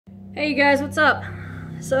Hey you guys, what's up?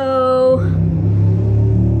 So,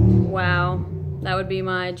 wow, that would be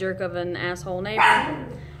my jerk of an asshole neighbor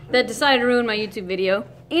that decided to ruin my YouTube video.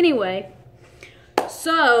 Anyway,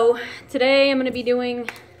 so today I'm gonna be doing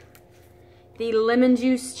the lemon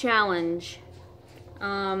juice challenge.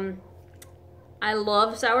 I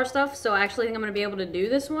love sour stuff, so I actually think I'm gonna be able to do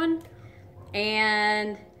this one,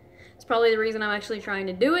 and it's probably the reason I'm actually trying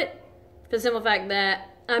to do it, for the simple fact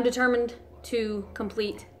that I'm determined to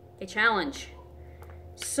complete a challenge.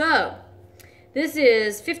 So, this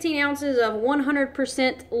is 15 ounces of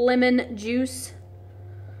 100% lemon juice.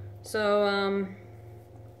 So,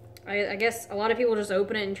 I guess a lot of people just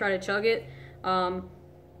open it and try to chug it,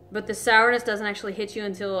 but the sourness doesn't actually hit you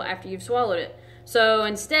until after you've swallowed it. So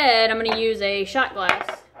instead, I'm going to use a shot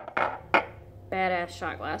glass, badass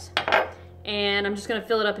shot glass, and I'm just going to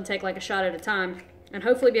fill it up and take like a shot at a time, and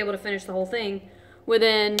hopefully be able to finish the whole thing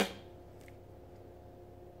within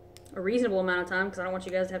a reasonable amount of time, because I don't want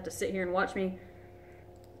you guys to have to sit here and watch me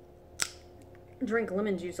drink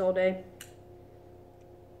lemon juice all day.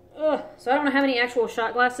 Ugh. So I don't know how many actual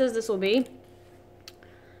shot glasses this will be.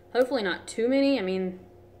 Hopefully not too many. I mean,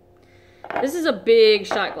 this is a big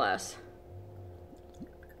shot glass.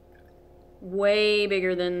 Way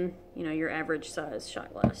bigger than, you know, your average size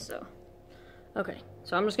shot glass. So, okay.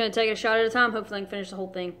 So I'm just going to take a shot at a time. Hopefully I can finish the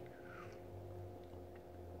whole thing.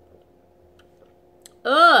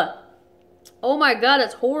 Ugh! Oh my god,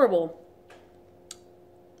 it's horrible.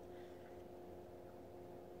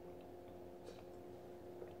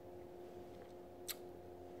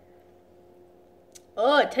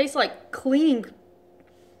 Ugh, it tastes like cleaning.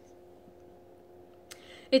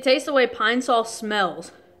 It tastes the way pine Sol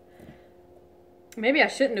smells. Maybe I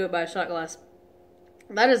shouldn't do it by a shot glass.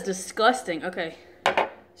 That is disgusting. Okay.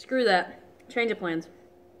 Screw that. Change of plans.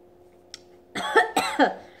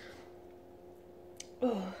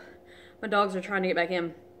 Oh, my dogs are trying to get back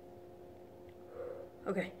in.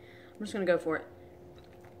 Okay. I'm just going to go for it.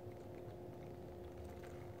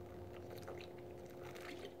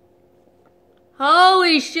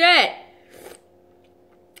 Holy shit!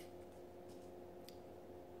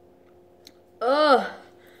 Ugh.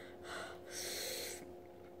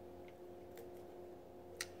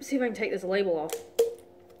 See if I can take this label off.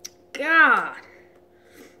 God.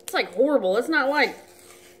 It's like horrible. It's not like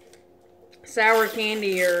sour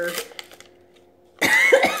candy or...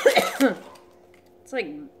 It's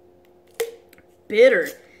like bitter.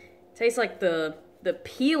 It tastes like the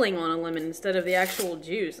peeling on a lemon instead of the actual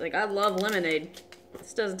juice. Like, I love lemonade.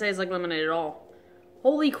 This doesn't taste like lemonade at all.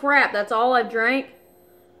 Holy crap, that's all I've drank?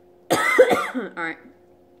 Alright.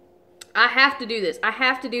 I have to do this. I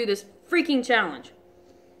have to do this freaking challenge.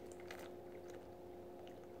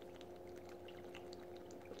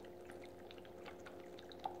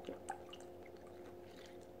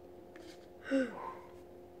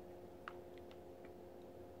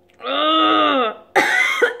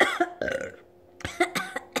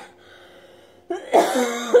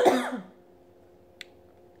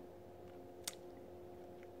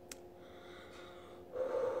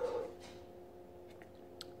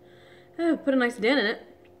 Put a nice dent in it.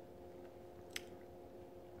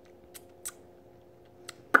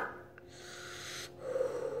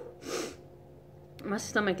 My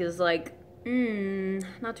stomach is like,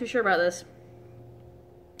 not too sure about this.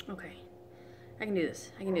 Okay. I can do this.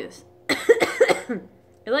 I can do this.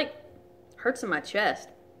 It like hurts in my chest.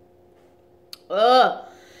 Ugh.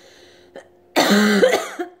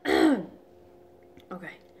 Okay.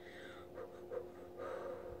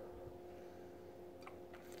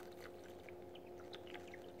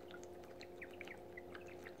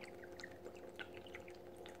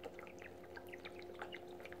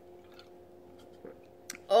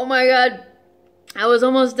 Oh my god. I was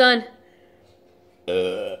almost done.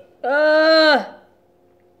 Oh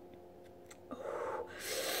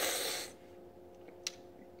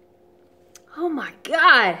my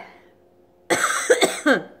god.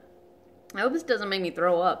 I hope this doesn't make me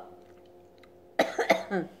throw up.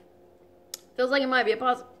 Feels like it might be a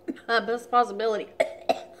best possibility.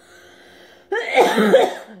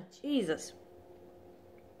 Jesus.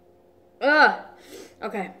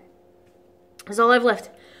 Okay. That's all I've left.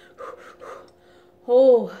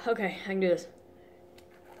 Oh, okay, I can do this.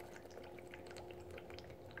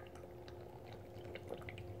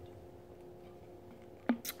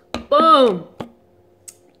 Boom!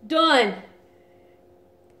 Done!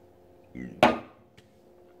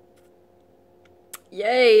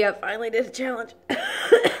 Yay, I finally did a challenge.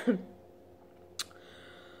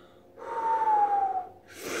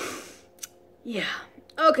 Yeah.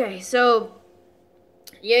 Okay, so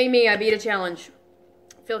yay me, I beat a challenge.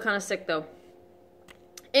 I feel kind of sick though.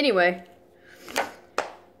 Anyway.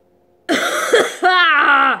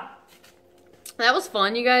 That was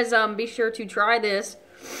fun. You guys be sure to try this.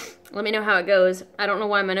 Let me know how it goes. I don't know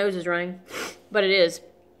why my nose is running, but it is.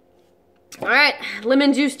 Alright,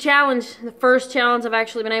 lemon juice challenge. The first challenge I've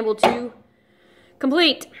actually been able to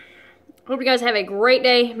complete. Hope you guys have a great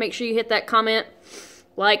day. Make sure you hit that comment,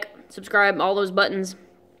 like, subscribe, all those buttons.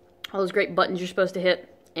 All those great buttons you're supposed to hit.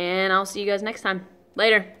 And I'll see you guys next time.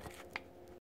 Later.